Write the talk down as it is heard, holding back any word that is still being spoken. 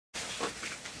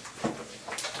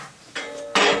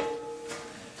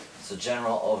So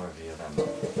general overview of M.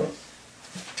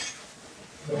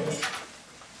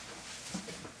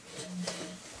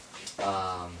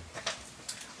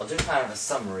 I'll do kind of a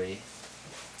summary.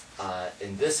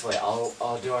 In this way,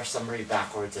 I'll do our summary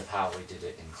backwards of how we did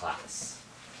it in class.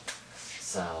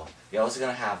 So you're always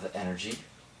going to have the energy,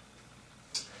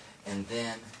 and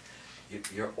then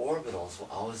your orbitals will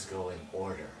always go in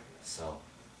order. So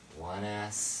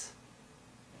 1s,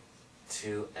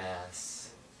 2s,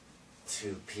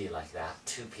 2p like that.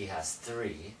 2p has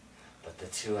 3, but the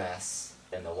 2s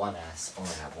and the 1s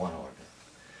only have one orbit.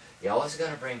 You're always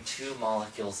going to bring 2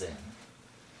 molecules in.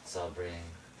 So I'll bring,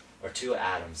 or 2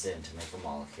 atoms in to make a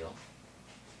molecule.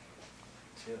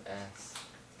 2s and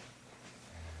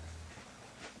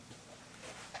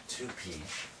 2p.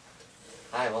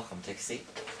 Hi, welcome, take a seat.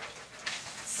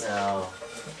 So,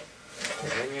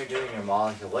 when you're doing your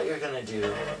molecule, what you're going to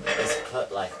do is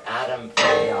put like atom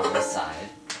A on this side,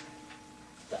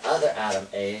 the other atom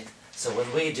A, so when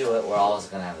we do it, we're always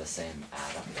going to have the same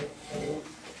atom.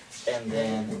 And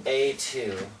then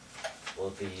A2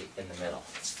 will be in the middle.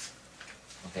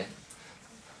 Okay?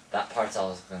 That part's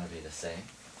always going to be the same.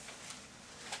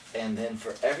 And then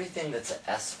for everything that's an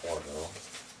s orbital,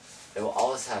 it will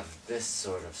always have this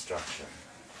sort of structure.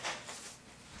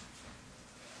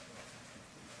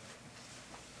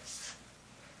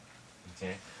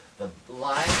 Okay? The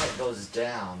line that goes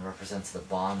down represents the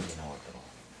bonding orbital.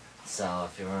 So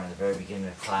if you remember in the very beginning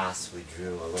of class, we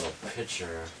drew a little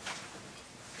picture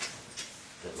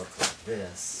that looked like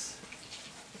this.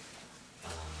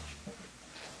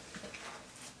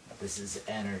 This is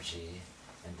energy,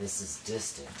 and this is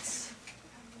distance.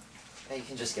 Hey, you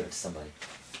can just give it to somebody.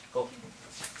 Go.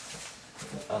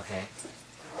 Okay.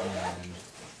 And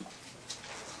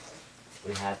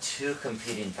we had 2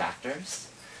 competing factors.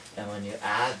 And when you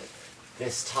add,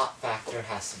 this top factor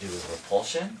has to do with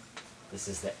repulsion. This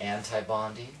is the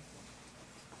anti-bonding.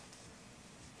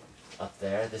 Up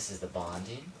there, this is the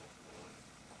bonding.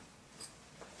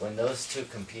 When those 2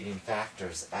 competing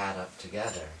factors add up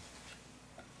together,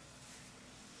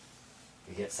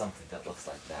 you get something that looks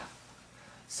like that.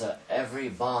 So every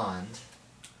bond,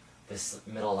 this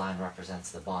middle line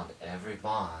represents the bond. Every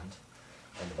bond,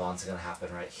 and the bond's going to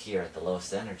happen right here at the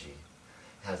lowest energy,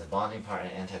 has a bonding part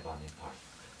and an anti-bonding part.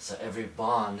 So every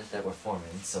bond that we're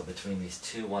forming, so between these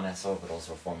 2 1s orbitals,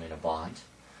 we're forming a bond.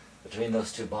 Between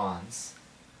those 2 bonds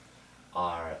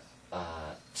are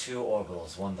 2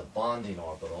 orbitals. One, the bonding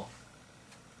orbital,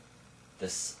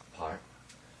 this part,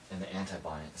 and the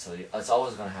anti-bonding. So it's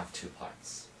always going to have 2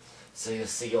 parts. So you'll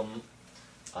see,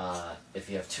 if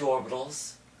you have 2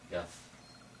 orbitals, you have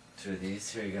 2 of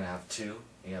these. Here you're going to have 2.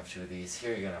 You have 2 of these.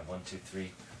 Here you're going to have 1, 2,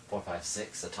 3, 4, 5,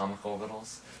 6 atomic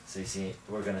orbitals. So you see,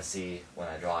 we're going to see when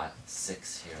I draw it,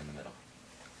 6 here in the middle.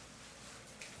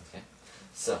 Okay.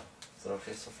 So is that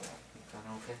okay so far? Kind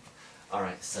of okay. All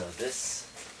right. So this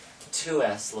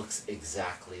 2s looks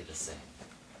exactly the same.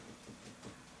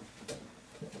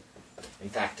 In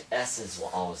fact, s's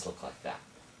will always look like that.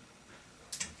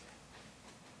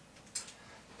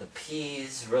 The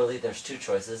p's, really, there's 2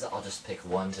 choices. I'll just pick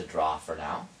one to draw for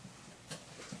now.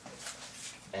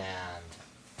 And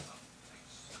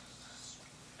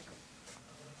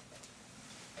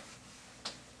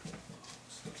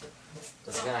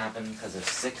what's going to happen, because there's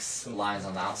 6 lines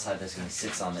on the outside, there's going to be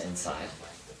 6 on the inside.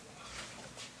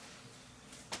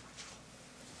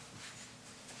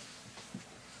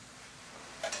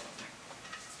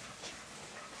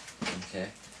 Okay.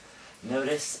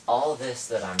 Notice all this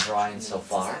that I'm drawing so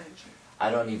far, I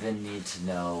don't even need to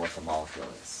know what the molecule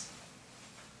is.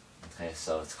 Okay,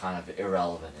 so it's kind of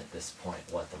irrelevant at this point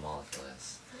what the molecule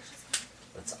is.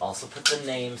 Let's also put the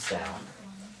names down.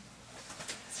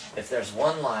 If there's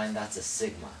one line, that's a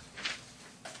sigma.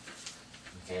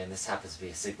 Okay, and this happens to be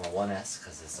a sigma 1s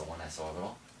because it's a 1s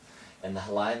orbital. And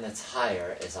the line that's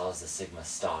higher is always the sigma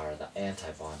star, the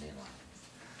anti-bonding line.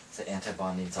 So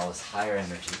anti-bonding is always higher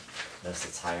energy. Notice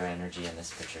it's higher energy in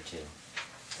this picture too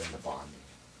than the bonding.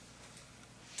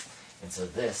 And so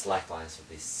this, likewise, would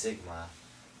be sigma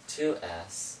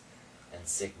 2s and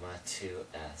sigma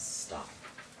 2s star.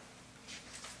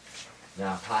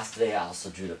 Now, class today, I also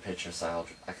drew the picture, so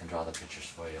I can draw the pictures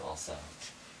for you also.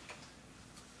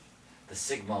 The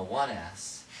sigma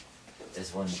 1s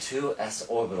is when 2 s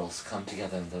orbitals come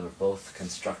together and they're both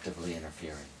constructively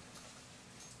interfering.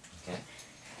 Okay?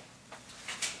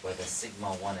 Where the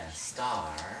sigma 1s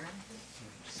star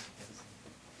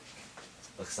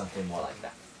looks something more like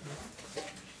that.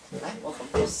 Hi, welcome.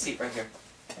 There's a seat right here.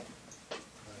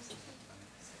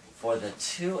 For the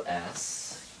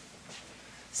 2s,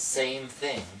 same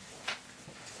thing.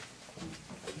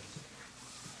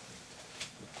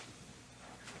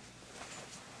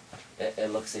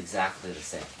 it looks exactly the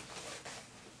same.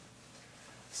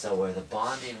 So where the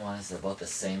bonding ones, they're both the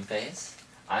same phase.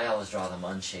 I always draw them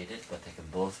unshaded, but they can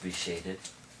both be shaded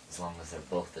as long as they're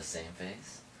both the same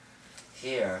phase.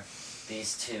 Here,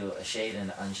 these two, a shade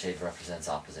and unshade, represents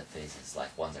opposite phases,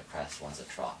 like one's a crest, one's a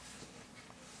trough,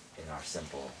 in our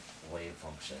simple wave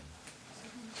function.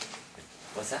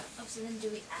 What's that? Oh, so then do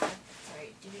we add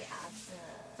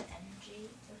the energy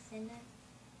within it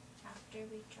after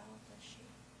we draw the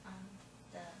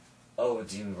shape? Oh,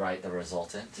 do you write the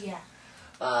resultant? Yeah.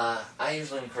 I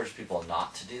usually encourage people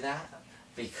not to do that,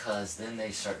 because then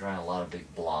they start drawing a lot of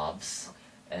big blobs,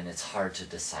 and it's hard to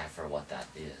decipher what that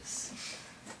is.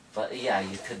 But yeah,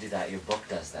 you could do that. Your book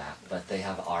does that, but they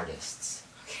have artists,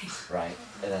 right?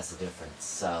 And that's the difference.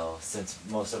 So since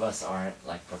most of us aren't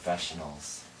like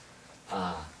professionals,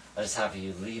 I just have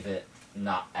you leave it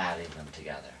not adding them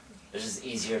together. It's just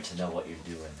easier to know what you're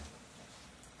doing.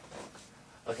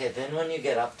 Okay, then when you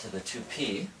get up to the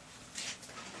 2p,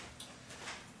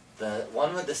 the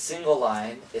one with the single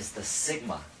line is the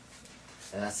sigma,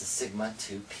 and that's the sigma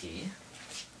 2p.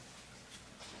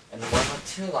 And the one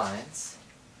with two lines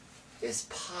is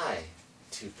pi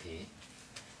 2p.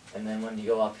 And then when you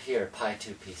go up here, pi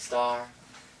 2p star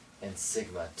and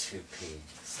sigma 2p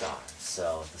star.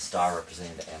 So the star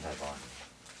representing the antibond.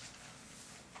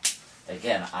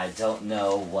 Again, I don't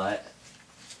know what,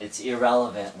 it's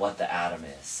irrelevant what the atom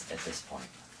is at this point.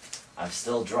 I'm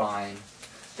still drawing.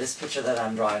 This picture that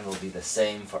I'm drawing will be the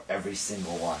same for every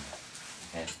single one.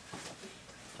 Okay.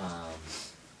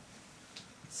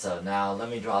 So now let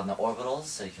me draw in the orbitals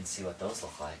so you can see what those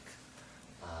look like.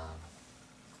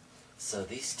 So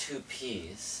these two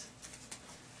p's,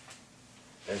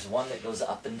 there's one that goes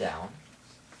up and down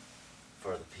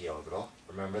for the p orbital.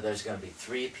 Remember, there's going to be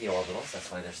 3 p orbitals,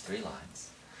 that's why there's 3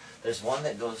 lines. There's one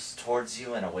that goes towards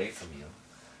you and away from you.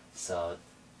 So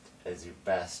as your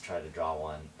best, try to draw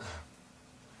one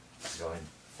going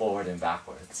forward and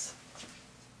backwards.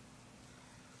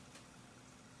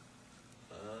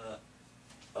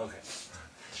 Okay.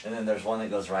 And then there's one that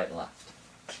goes right and left.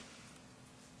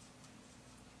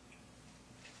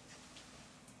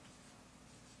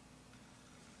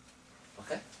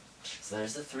 Okay? So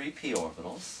there's the 3 p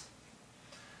orbitals.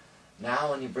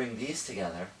 Now when you bring these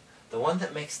together, the one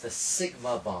that makes the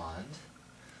sigma bond,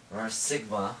 remember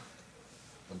sigma,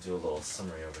 I'll do a little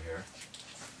summary over here.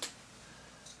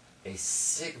 A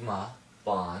sigma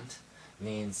bond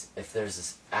means if there's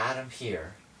this atom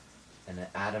here and an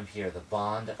atom here, the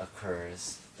bond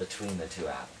occurs between the two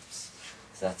atoms.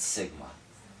 So that's sigma.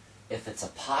 If it's a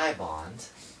pi bond,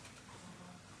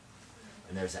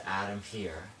 and there's an atom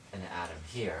here and an atom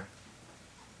here,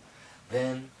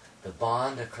 then the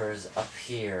bond occurs up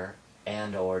here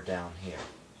and or down here.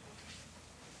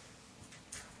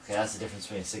 Okay, that's the difference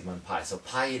between sigma and pi. So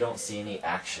pi, you don't see any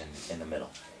action in the middle.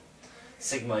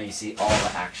 Sigma, you see all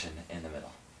the action in the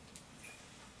middle.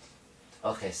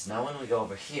 Okay, so now when we go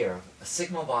over here, a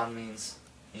sigma bond means,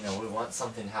 we want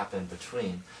something to happen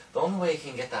between. The only way you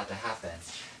can get that to happen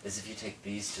is if you take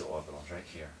these two orbitals right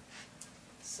here.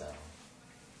 So,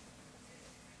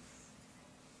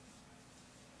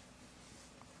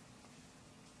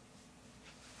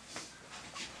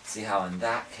 see how in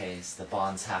that case the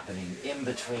bond's happening in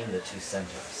between the two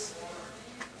centers.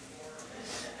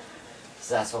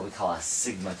 So that's what we call a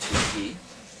sigma 2p.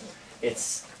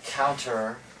 It's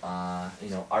counter,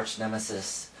 arch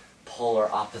nemesis,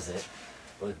 polar opposite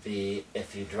would be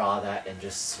if you draw that and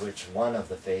just switch one of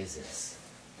the phases.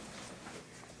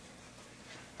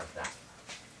 Like that.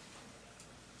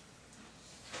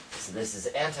 So this is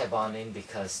antibonding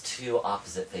because 2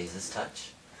 opposite phases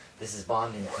touch. This is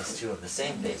bonding because 2 of the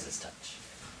same phases touch.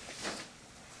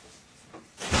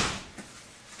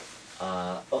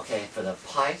 Okay, for the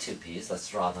pi 2p's, let's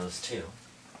draw those two.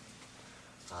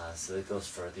 So it goes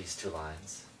for these 2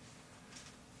 lines.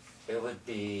 It would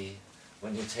be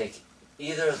when you take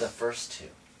either of the first 2.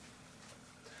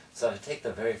 So to take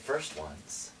the very first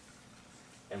ones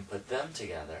and put them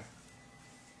together,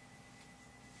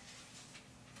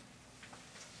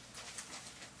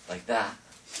 like that.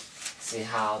 See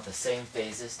how the same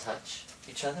phases touch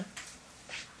each other?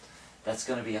 That's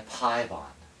going to be a pi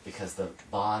bond, because the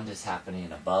bond is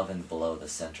happening above and below the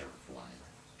center line.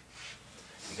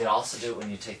 You can also do it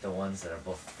when you take the ones that are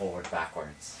both forward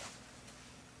backwards.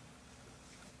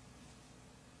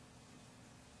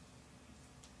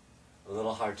 A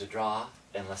little hard to draw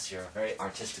unless you're very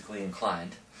artistically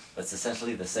inclined, but it's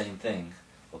essentially the same thing,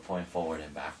 but pointing forward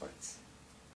and backwards.